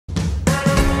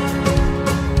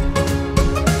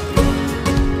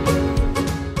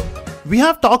We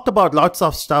have talked about lots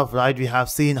of stuff, right? We have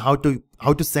seen how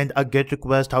to send a GET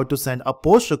request, how to send a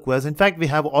POST request. In fact, we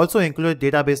have also included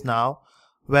database now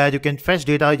where you can fetch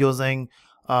data using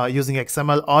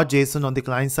XML or JSON on the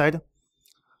client side.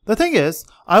 The thing is,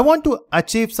 I want to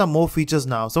achieve some more features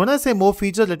now. So when I say more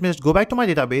features, let me just go back to my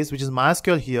database, which is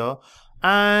MySQL here.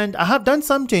 And I have done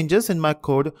some changes in my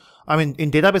code. I mean,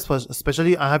 in database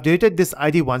especially, I have deleted this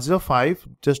ID 105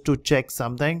 just to check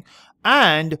something.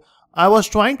 And I was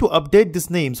trying to update this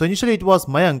name. So initially it was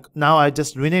Mayank. Now I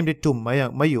just renamed it to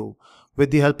Mayu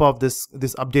with the help of this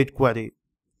update query.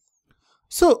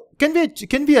 So can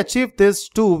we achieve this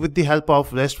too with the help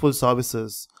of RESTful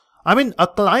services? I mean, a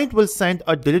client will send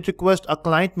a delete request. A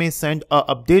client may send a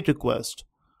update request.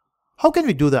 How can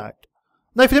we do that?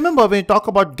 Now, if you remember, when you talk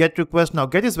about GET request, now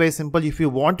GET is very simple. If you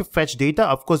want to fetch data,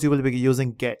 of course, you will be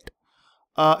using GET.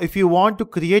 If you want to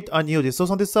create a new resource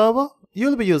on the server, you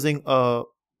will be using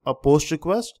a POST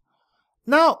request.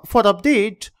 Now, for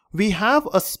update, we have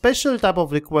a special type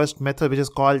of request method which is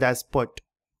called as put.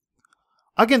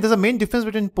 Again, there's a main difference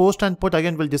between POST and put.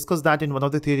 Again, we'll discuss that in one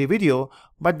of the theory video.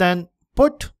 But then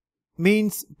put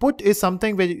is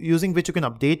something using which you can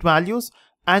update values,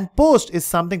 and POST is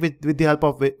something with the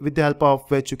help of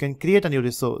which you can create a new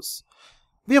resource.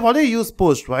 We have already used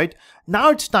POST, right? Now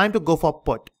it's time to go for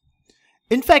put.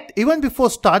 In fact, even before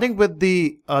starting with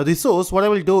the resource, what I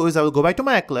will do is I will go back to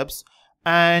my Eclipse,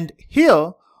 and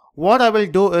here what I will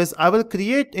do is I will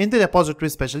create in the repository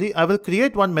especially, I will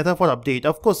create one method for update.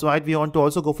 Of course, right, we want to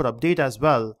also go for update as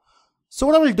well. So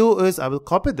what I will do is I will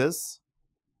copy this.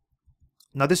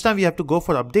 Now this time we have to go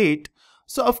for update.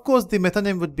 So of course the method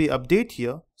name would be update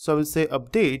here. So I will say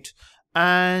update,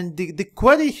 and the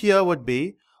query here would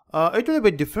be, it will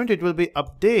be different. It will be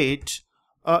update.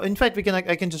 In fact,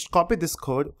 I can just copy this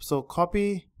code. So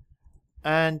copy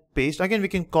and paste. Again, we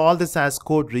can call this as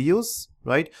code reuse,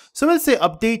 right? So we'll say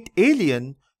update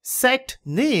alien set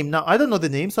name. Now I don't know the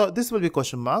name, so this will be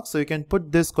question mark. So you can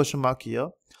put this question mark here.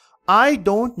 I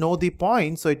don't know the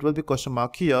point, so it will be question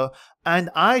mark here,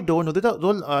 and I don't know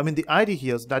the ID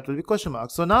here, so that will be question mark.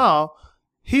 So now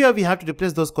here we have to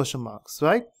replace those question marks,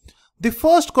 right? The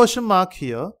first question mark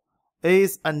here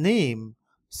is a name.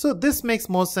 So this makes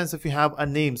more sense if you have a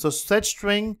name. So set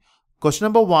string question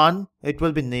number 1, it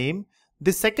will be name.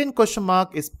 The second question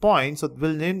mark is point, so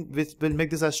we'll make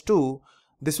this as 2.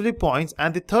 This will be points,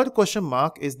 and the third question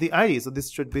mark is the ID, so this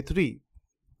should be 3.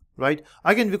 Right?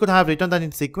 Again, we could have written that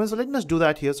in sequence. So let me just do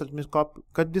that here. So let me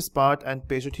cut this part and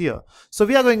paste it here. So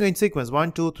we are going in sequence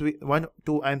 1, 2, 3, 1,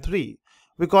 2, and 3.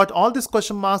 We got all these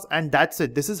question marks, and that's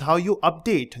it. This is how you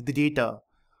update the data.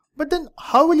 But then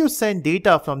how will you send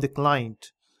data from the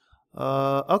client?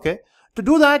 Okay. To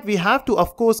do that, we have to,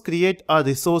 of course, create a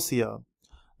resource here.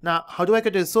 Now, how do I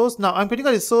get a resource? Now, I'm creating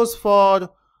a resource for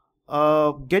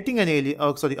updating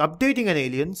an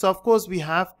alien. So of course, we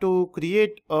have to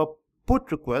create a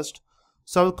put request.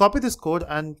 So I will copy this code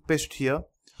and paste it here.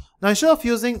 Now instead of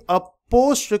using a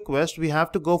post request, we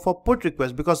have to go for put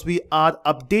request because we are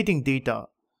updating data.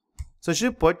 So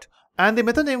should put, and the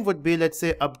method name would be, let's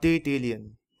say, update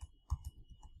alien.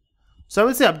 So I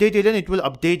will say update alien, it will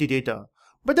update the data.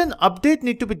 But then update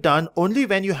need to be done only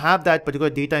when you have that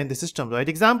particular data in the system, right?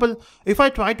 Example, if I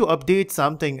try to update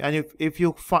something and if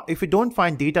you don't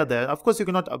find data there, of course you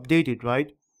cannot update it,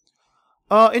 right?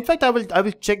 In fact, I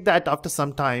will check that after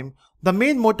some time. The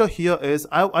main motto here is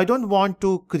I don't want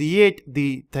to create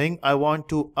the thing. I want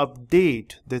to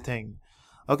update the thing.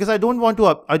 Okay, so I don't want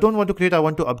to create. I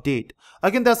want to update.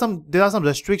 Again, there are some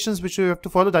restrictions which we have to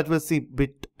follow that we'll see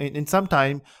in some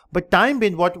time. But time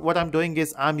being, what I'm doing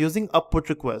is I'm using a put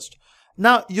request.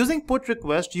 Now, using put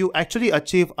request, you actually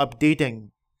achieve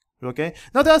updating. Okay.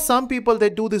 Now there are some people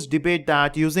that do this debate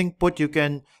that using put you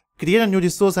can create a new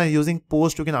resource, and using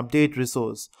post you can update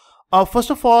resource.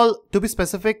 First of all, to be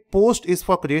specific, post is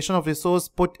for creation of resource,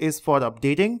 put is for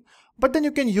updating. But then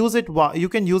you can use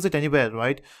it anywhere,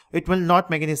 right? It will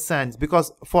not make any sense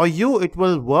because for you it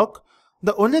will work.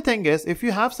 The only thing is, if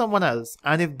you have someone else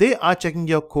and if they are checking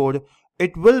your code,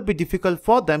 it will be difficult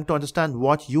for them to understand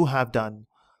what you have done.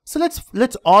 So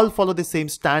let's all follow the same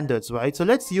standards, right? So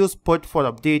let's use put for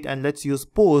update and let's use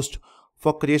post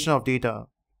for creation of data.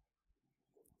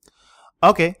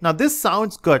 Okay, now this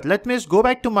sounds good. Let me just go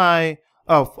back to my,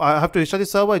 I have to restart the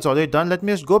server, it's already done. Let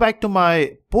me just go back to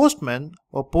my postman.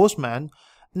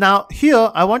 Now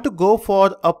here I want to go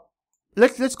for a,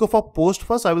 let's go for post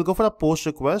first. I will go for a post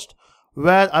request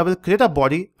where I will create a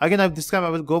body. Again, this time I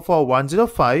will go for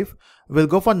 105. We'll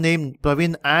go for name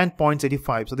Praveen and points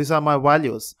 85. So these are my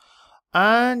values.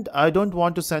 And I don't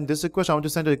want to send this request. I want to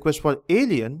send a request for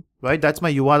alien, right? That's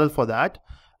my URL for that.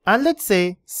 And let's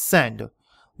say send.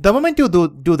 The moment you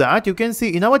do that, you can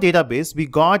see in our database, we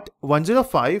got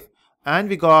 105 and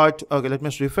we got, okay, let me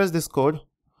just refresh this code.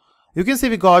 You can see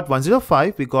we got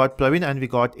 105, we got Praveen, and we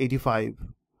got 85.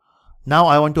 Now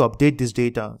I want to update this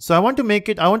data. So I want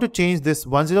to change this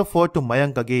 104 to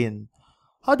Mayank again.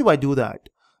 How do I do that?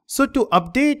 So to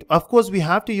update, of course, we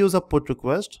have to use a put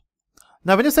request.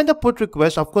 Now when you send a put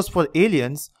request, of course, for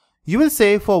aliens, you will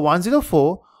say for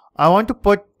 104, I want to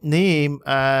put name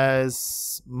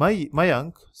as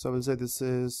Mayank. So we'll say this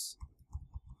is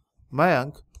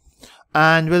Mayank.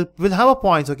 And we'll have a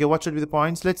points. Okay, what should be the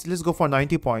points? Let's go for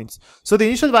 90 points. So the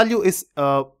initial value is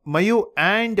Mayu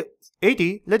and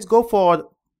 80. Let's go for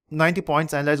 90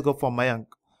 points and let's go for Mayank.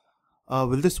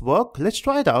 Will this work? Let's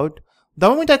try it out. The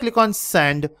moment I click on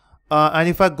send, and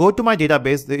if I go to my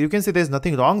database, you can see there's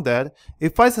nothing wrong there.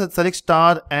 If I select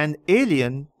star and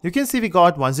alien, you can see we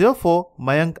got 104,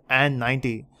 Mayank, and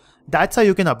 90. That's how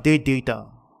you can update data.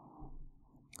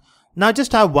 Now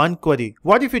just have one query.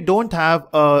 What if you don't have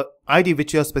a ID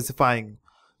which you are specifying?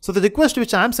 So the request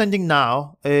which I'm sending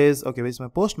now is, okay, where's my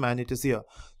postman? It is here.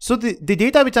 So the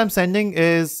data which I'm sending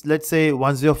is, let's say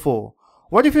 104.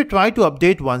 What if you try to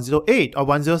update 108 or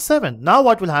 107? Now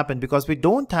what will happen? Because we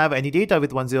don't have any data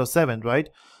with 107, right?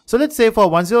 So let's say for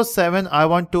 107, I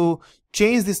want to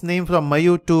change this name from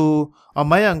Mayank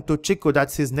to Chiku.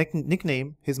 That's his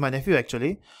nickname. He's my nephew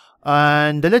actually.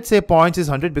 And let's say points is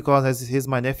 100 because as he's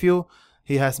my nephew,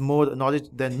 he has more knowledge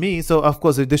than me. So of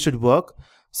course this should work.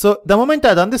 So the moment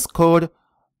I run this code,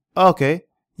 okay,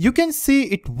 you can see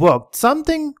it worked.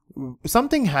 Something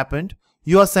happened.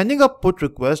 You are sending a put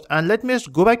request, and let me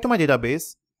just go back to my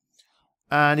database.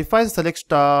 And if I select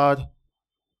star,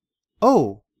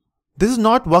 oh, this is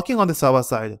not working on the server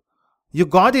side. You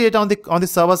got data on the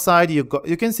server side. You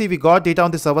can see we got data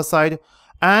on the server side,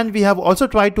 and we have also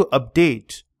tried to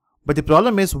update. But the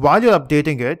problem is while you're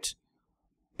updating it,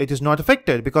 it is not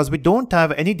affected because we don't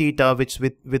have any data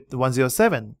with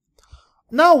 107.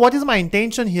 Now what is my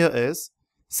intention here is,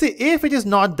 see, if it is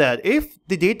not there, if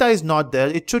the data is not there,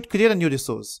 it should create a new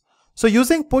resource. So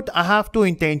using put, I have two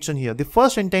intention here. The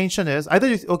first intention is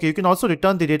either, okay, you can also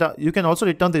return the data. You can also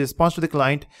return the response to the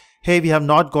client. Hey, we have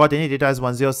not got any data as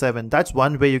 107. That's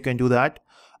one way you can do that.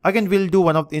 Again, we'll do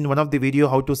in one of the video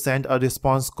how to send a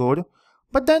response code.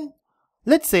 But then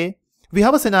let's say we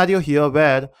have a scenario here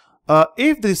where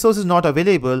if the resource is not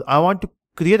available, I want to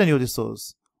create a new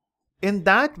resource. In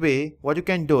that way, what you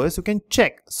can do is you can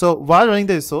check. So while running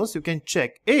the resource, you can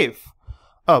check if,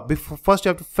 first you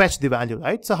have to fetch the value,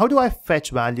 right? So how do I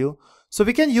fetch value? So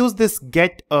we can use this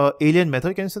get alien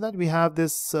method. Can you see that? We have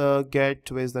this get,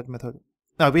 where's that method?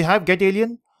 Now we have get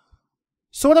alien.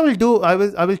 So what I will do, I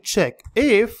will check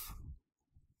if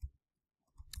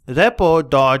repo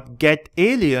dot get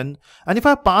alien, and if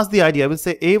I pass the ID, I will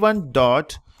say a1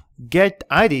 dot get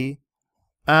ID.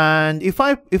 And if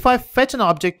I fetch an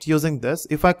object using this,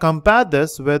 if I compare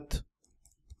this with,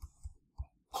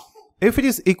 if it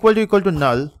is equal to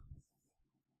null,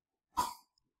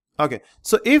 okay,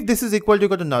 so if this is equal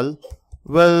to null,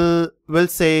 we'll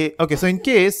say, okay, so in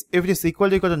case if it is equal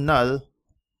to null,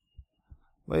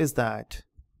 where is that?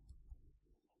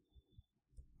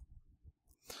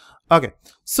 Okay,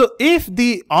 so if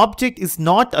the object is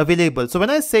not available, so when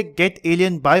I say get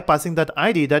alien by passing that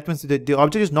ID, that means the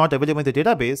object is not available in the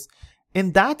database.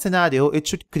 In that scenario, it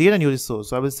should create a new resource.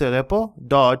 So I will say repo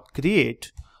dot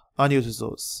create a new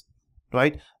resource,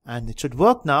 right? And it should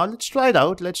work now. Let's try it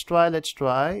out. Let's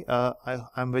try.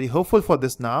 I'm very hopeful for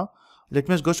this now. Let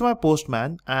me just go to my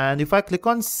postman, and if I click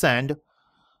on send,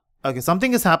 okay,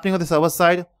 something is happening on the server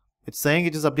side. It's saying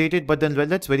it is updated, but then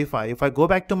let's verify. If I go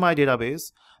back to my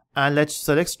database, and let's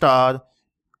select star.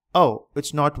 Oh,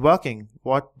 it's not working.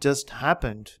 What just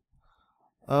happened?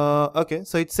 Okay,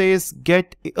 so it says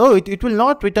get, oh, it will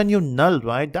not return you null,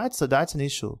 right? That's an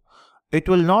issue. It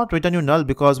will not return you null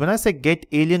because when I say get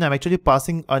alien, I'm actually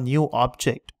passing a new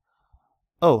object.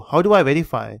 Oh, how do I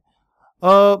verify?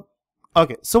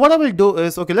 Okay, so what I will do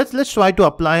is, okay, let's try to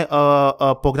apply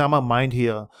a programmer mind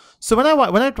here. So when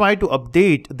I try to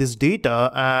update this data,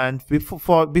 and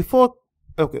before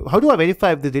okay, how do I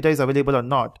verify if the data is available or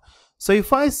not? So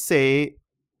if I say,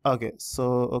 okay,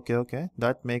 so okay,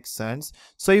 that makes sense.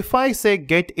 So if I say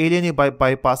get alien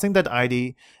by passing that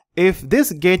ID, if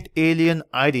this get alien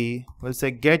ID, we'll say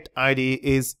get ID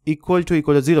is equal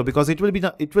to 0 because it will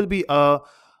be a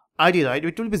ID, right?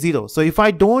 It will be 0. So if I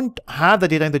don't have the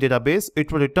data in the database,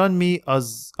 it will return me a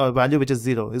value which is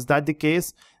 0. Is that the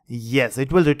case? Yes,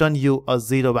 it will return you a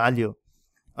 0 value.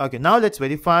 Okay, now let's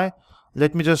verify.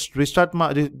 Let me just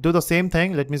do the same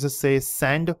thing. Let me just say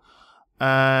send,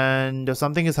 and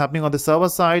something is happening on the server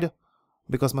side.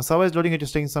 because my server is loading. It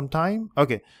is taking some time.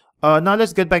 Okay. Now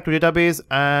let's get back to database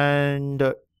and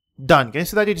done. Can you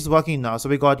see that it is working now? So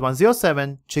we got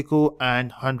 107, Chiku, and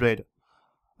 100.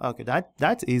 Okay,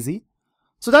 that's easy.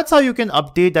 So that's how you can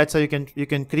update. That's how you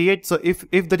can create. So if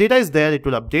the data is there, it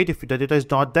will update. If the data is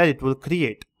not there, it will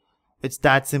create. It's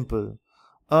that simple.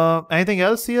 Anything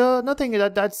else here? Nothing.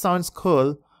 That sounds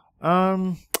cool.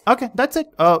 Okay, that's it.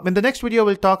 In the next video,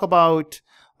 we'll talk about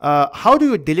how do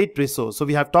you delete resource. So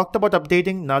we have talked about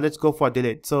updating. Now let's go for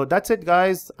delete. So that's it,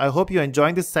 guys. I hope you're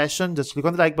enjoying this session. Just click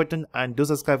on the like button and do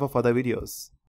subscribe for further videos.